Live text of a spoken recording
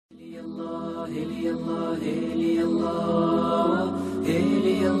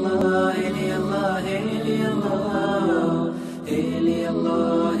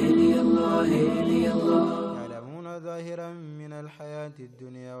يعلمون ظاهرا من الحياة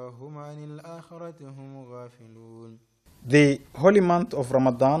الدنيا وهم عن الآخرة هم غافلون. The holy month of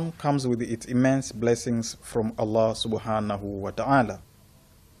Ramadan comes with its immense blessings from Allah subhanahu wa ta'ala.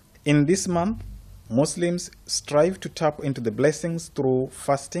 In this month, Muslims strive to tap into the blessings through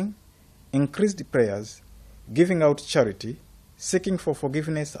fasting, increased prayers, giving out charity, seeking for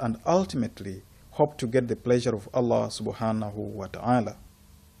forgiveness, and ultimately hope to get the pleasure of Allah subhanahu wa ta'ala.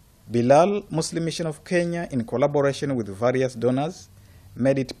 Bilal Muslim Mission of Kenya, in collaboration with various donors,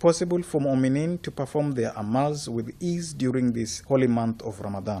 made it possible for Mu'minin to perform their amals with ease during this holy month of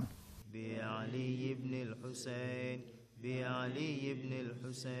Ramadan.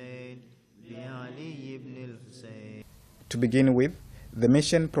 To begin with, the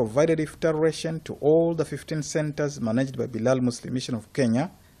mission provided iftar ration to all the 15 centers managed by Bilal Muslim Mission of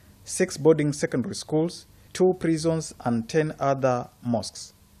Kenya, 6 boarding secondary schools, 2 prisons, and 10 other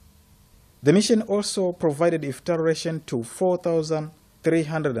mosques. The mission also provided iftar ration to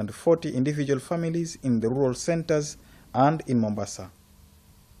 4,340 individual families in the rural centers and in Mombasa.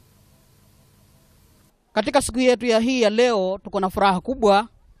 Katika siku yetu ya hii ya leo tuko na furaha kubwa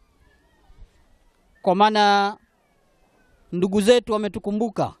kwa maana ndugu zetu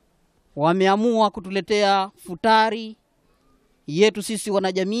wametukumbuka, wameamua kutuletea futari yetu sisi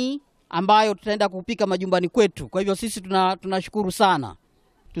wanajamii ambayo tutaenda kupika majumbani kwetu. Kwa hivyo sisi tunashukuru sana.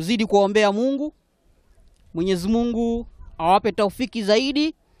 Tuzidi kuombea Mungu, Mwenyezi Mungu awape taufiki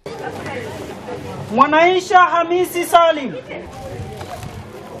zaidi. Mwanaisha Hamisi Salim,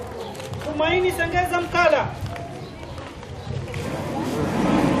 Tumaini Sengeza Mkala.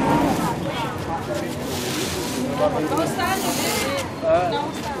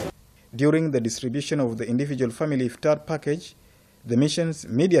 During the distribution of the individual family iftar package, the mission's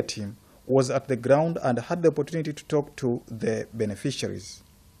media team was at the ground and had the opportunity to talk to the beneficiaries.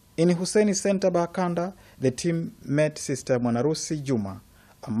 In Husseini Center Bakanda, the team met Sister Mwanarusi Juma,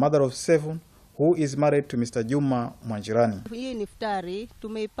 a mother of 7 who is married to Mr. Juma Mwanjirani. Hii ni iftari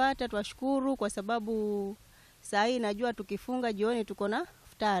tumeipata, twashukuru kwa sababu saa hii najua tukifunga jioni tuko na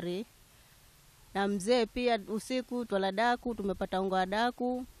iftari. Na mzee pia usiku twala daku, tumepata unga wa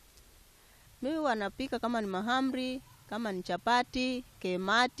daku. Mimi wanapika kama ni mahamri, kama ni chapati,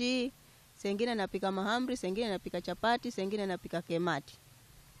 kemati, sengine napika mahamri, sengine napika chapati, sengine napika kemati.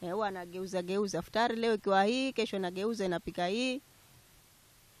 Huwa nageuza iftari, leo ikiwa hii, kesho nageuza inapika hii.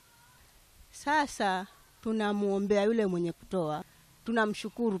 Sasa tunamuombea yule mwenye kutoa.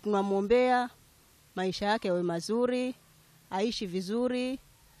 Tunamshukuru, tunamuombea maisha yake yawe mazuri, aishi vizuri,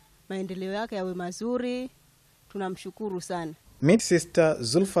 maendeleo yake yawe mazuri. Tunamshukuru sana. Meet Sister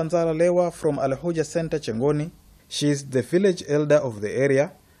Zulfanzara Lewa from Al-Huja Center Chengoni. She is the village elder of the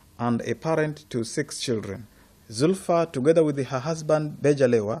area and a parent to 6 children. Zulfa, together with her husband Beja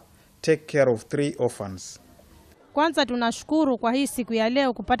Lewa, take care of 3 orphans. Kwanza tunashukuru kwa hii siku ya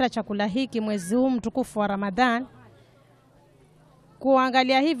leo kupata chakula hiki mwezi huu mtukufu wa Ramadhan.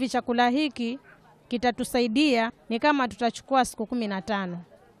 Kuangalia hivi chakula hiki kitatusaidia ni kama tutachukua siku 15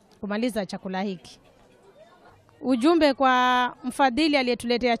 kumaliza chakula hiki. Ujumbe kwa mfadhili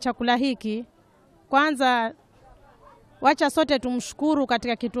aliyetuletea chakula hiki, kwanza wacha sote tumshukuru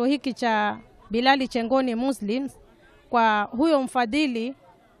katika kituo hiki cha Bilal Chengoni Muslims kwa huyo mfadhili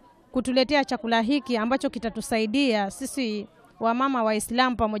kutuletea chakula hiki ambacho kitatusaidia sisi wamama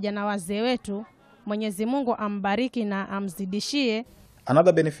Waislamu pamoja na wazee wetu. Mwenyezi Mungu ambariki na amzidishie.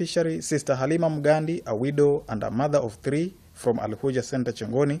 Another beneficiary, Sister Halima Mgandi, a widow and a mother of 3 from Al-Huja Center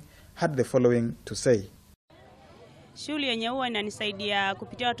Chengoni, had the following to say. Shughuli yenye huwa inanisaidia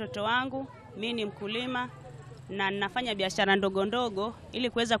kupitia watoto wangu. Mimi ni mkulima na ninafanya biashara ndogo ndogo ili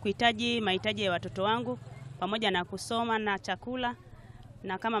kuweza kuhitaji mahitaji ya watoto wangu pamoja na kusoma na chakula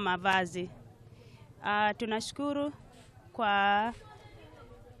na kama mavazi.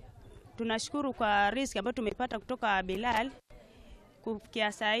 Tunashukuru kwa riziki ambayo tumepata kutoka Bilal.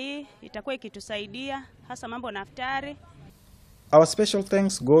 Kufikia saa hii itakuwa ikitusaidia hasa mambo na iftari. Our special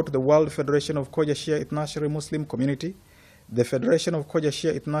thanks go to the World Federation of Khoja Shia Itnashiri Muslim Community, the Federation of Khoja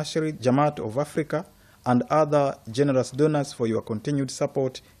Shia Itnashiri Jamaat of Africa, and other generous donors for your continued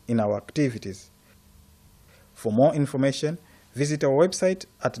support in our activities. For more information, visit our website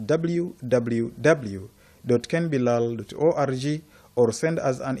at www.kenbilal.org or send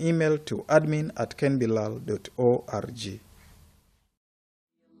us an email to admin@kenbilal.org.